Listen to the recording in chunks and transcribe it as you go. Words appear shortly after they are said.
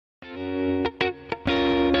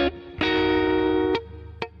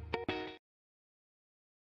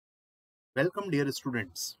Welcome dear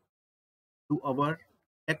students to our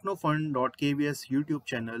Technofun.kvs YouTube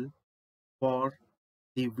channel for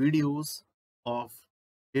the videos of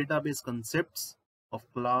database concepts of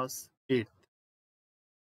class 8th.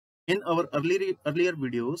 In our earlier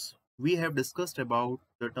videos, we have discussed about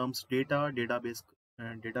the terms data, database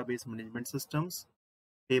and database management systems,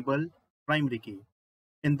 table, primary key.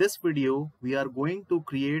 In this video, we are going to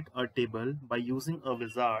create a table by using a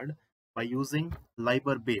wizard by using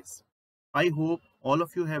LibreBase. I hope all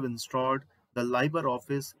of you have installed the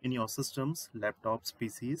LibreOffice in your systems, laptops,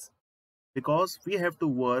 PCs, because we have to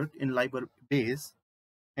work in LibreBase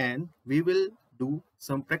and we will do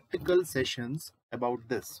some practical sessions about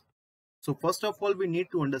this. So first of all, we need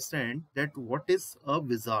to understand that what is a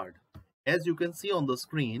wizard. As you can see on the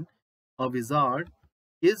screen, a wizard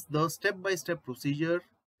is the step-by-step procedure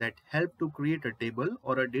that help to create a table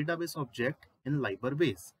or a database object in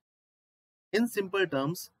LibreBase. In simple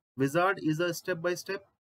terms, wizard is a step-by-step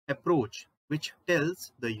approach which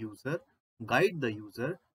tells the user, guide the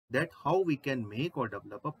user that how we can make or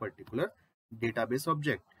develop a particular database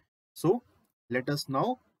object. So let us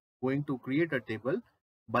now going to create a table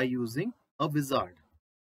by using a wizard.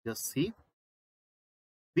 Just see,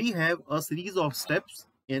 we have a series of steps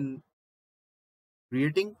in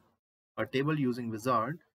creating a table using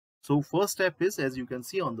wizard. So first step is, as you can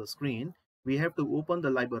see on the screen, we have to open the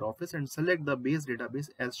LibreOffice and select the base database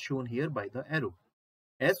as shown here by the arrow.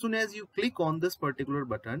 As soon as you click on this particular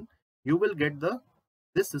button, you will get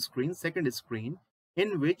this screen, second screen,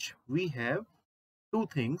 in which we have two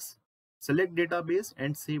things: select database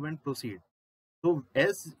and save and proceed. So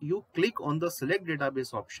as you click on the select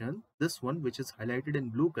database option, this one which is highlighted in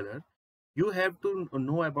blue color, you have to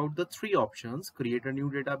know about the three options: create a new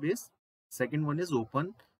database, second one is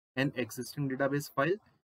open an existing database file,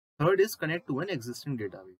 third is connect to an existing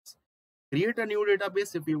database. Create a new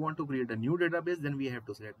database. If we want to create a new database, then we have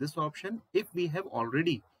to select this option. If we have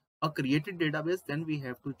already a created database, then we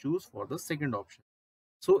have to choose for the second option.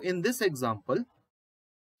 So in this example,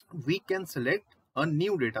 we can select a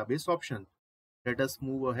new database option. Let us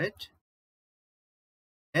move ahead.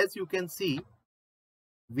 As you can see,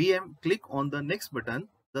 we have click on the next button.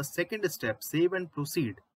 The second step, save and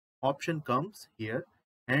proceed option comes here,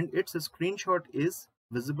 and its screenshot is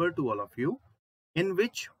visible to all of you, in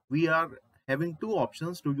which we are having two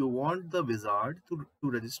options. Do you want the wizard to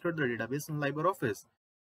register the database in LibreOffice?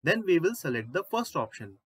 Then we will select the first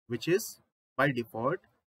option, which is by default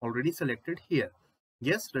already selected here.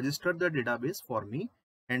 Yes, register the database for me,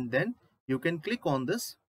 and then you can click on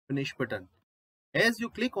this finish button. As you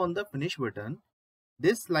click on the finish button,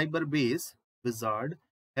 this LibreBase wizard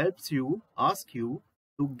helps you, ask you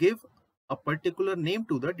to give a particular name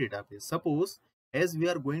to the database. Suppose as we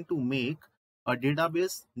are going to make a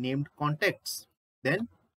database named contacts, then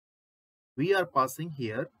we are passing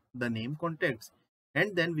here the name contacts,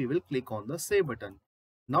 and then we will click on the save button.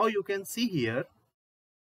 Now you can see here,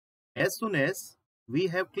 as soon as we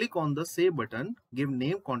have clicked on the save button, give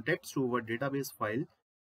name contacts to our database file,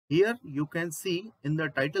 here you can see in the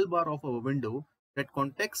title bar of our window that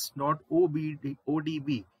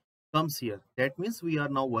contacts.odb comes here. That means we are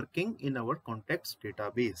now working in our contacts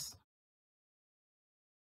database.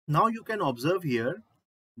 Now you can observe here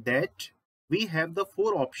that we have the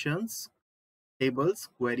four options: tables,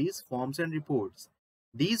 queries, forms and reports.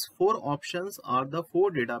 These four options are the four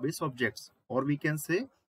database objects, or we can say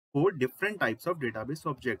four different types of database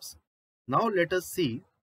objects. Now let us see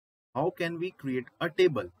how can we create a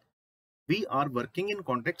table. We are working in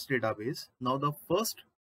contacts database. Now the first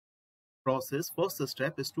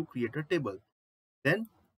step is to create a table. Then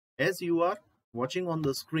as you are watching on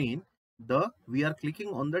the screen, we are clicking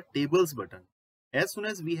on the tables button. As soon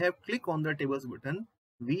as we have clicked on the tables button,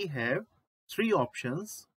 we have three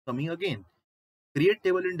options coming again: create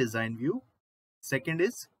table in design view, second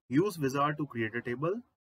is use wizard to create a table,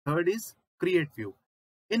 third is create view.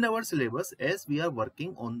 In our syllabus, as we are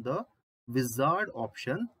working on the wizard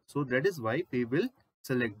option, so that is why we will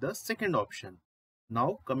select the second option.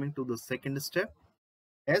 Now coming to the second step,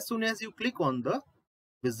 as soon as you click on the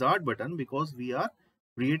wizard button, because we are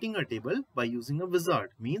creating a table by using a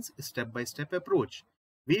wizard, means step-by-step approach,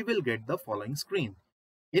 we will get the following screen,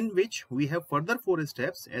 in which we have further four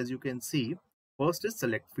steps. As you can see, first is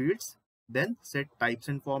select fields, then set types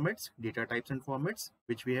and formats, data types and formats,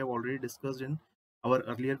 which we have already discussed in our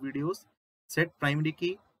earlier videos, set primary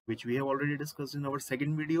key, which we have already discussed in our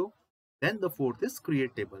second video, then the fourth is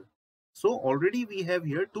create table. So already we have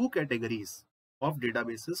here two categories of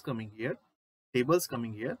databases coming here, tables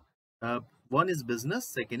coming here. One is business,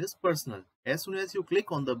 second is personal. As soon as you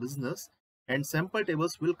click on the business, and sample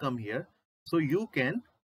tables will come here, so you can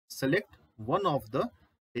select one of the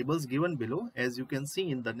tables given below, as you can see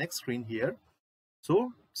in the next screen here.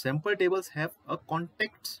 So sample tables have a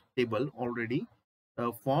context table already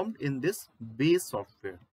formed in this base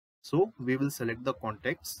software. So we will select the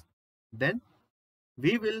context. Then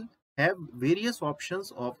we will have various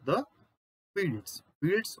options of the fields,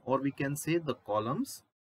 or we can say the columns,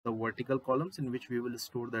 the vertical columns in which we will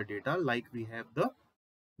store the data, like we have the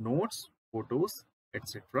notes, photos,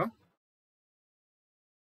 etc.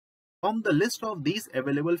 From the list of these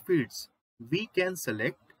available fields, we can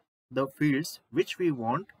select the fields which we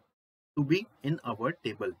want to be in our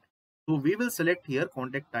table. So we will select here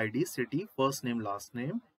contact ID, city, first name, last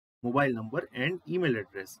name, mobile number and email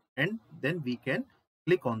address, and then we can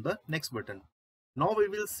click on the next button. Now we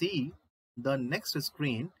will see the next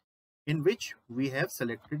screen in which we have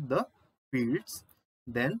selected the fields.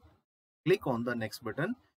 Then click on the next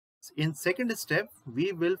button. In second step,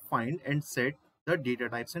 we will find and set the data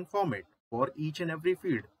types and format for each and every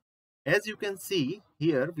field. As you can see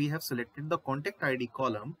here, we have selected the contact ID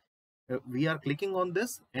column. We are clicking on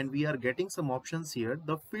this and we are getting some options here.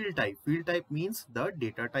 The field type means the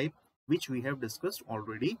data type which we have discussed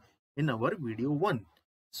already in our video 1.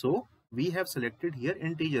 So we have selected here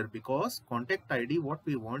integer, because contact ID, what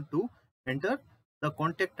we want to enter the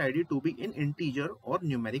contact ID to be in integer or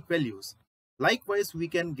numeric values. Likewise, we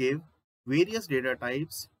can give various data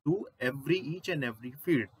types to each and every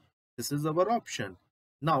field. This is our option.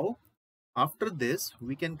 Now after this,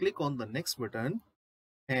 we can click on the next button,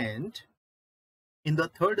 and in the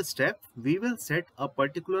third step, we will set a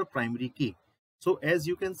particular primary key. So as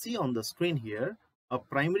you can see on the screen here, a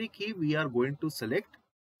primary key we are going to select.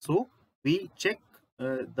 So we check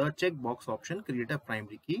the checkbox option, create a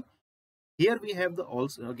primary key. Here we have the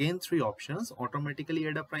also again 3 options: automatically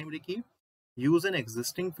add a primary key, use an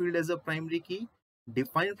existing field as a primary key,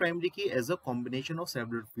 define primary key as a combination of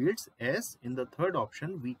several fields. As in the third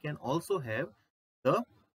option, we can also have the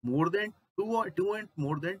more than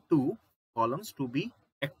two columns to be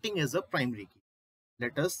acting as a primary key.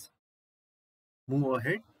 Let us move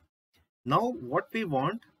ahead. Now what we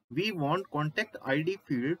want contact ID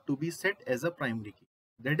field to be set as a primary key.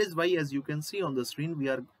 That is why, as you can see on the screen,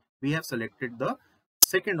 we have selected the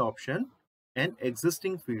second option, an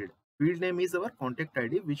existing field. Field name is our contact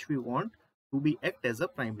ID which we want to be act as a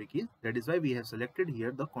primary key. That is why we have selected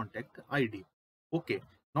here the contact ID. Okay,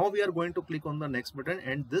 now we are going to click on the next button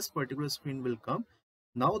and this particular screen will come.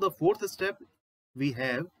 Now the fourth step we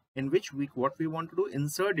have, in which what we want to do,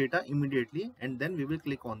 insert data immediately, and then we will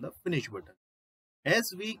click on the finish button.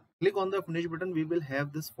 As we click on the finish button, we will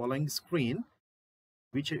have this following screen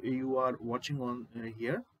which you are watching on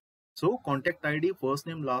here. So contact ID, first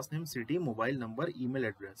name, last name, city, mobile number, email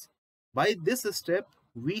address. By this step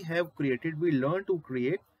we learned to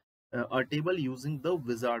create a table using the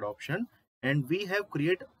wizard option, and we have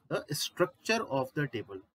created the structure of the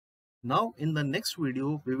table. Now in the next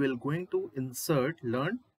video we will going to insert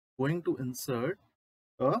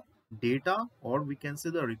a data, or we can say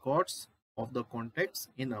the records of the contacts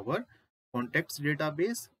in our contacts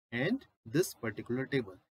database and this particular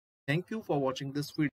table. Thank you for watching this video.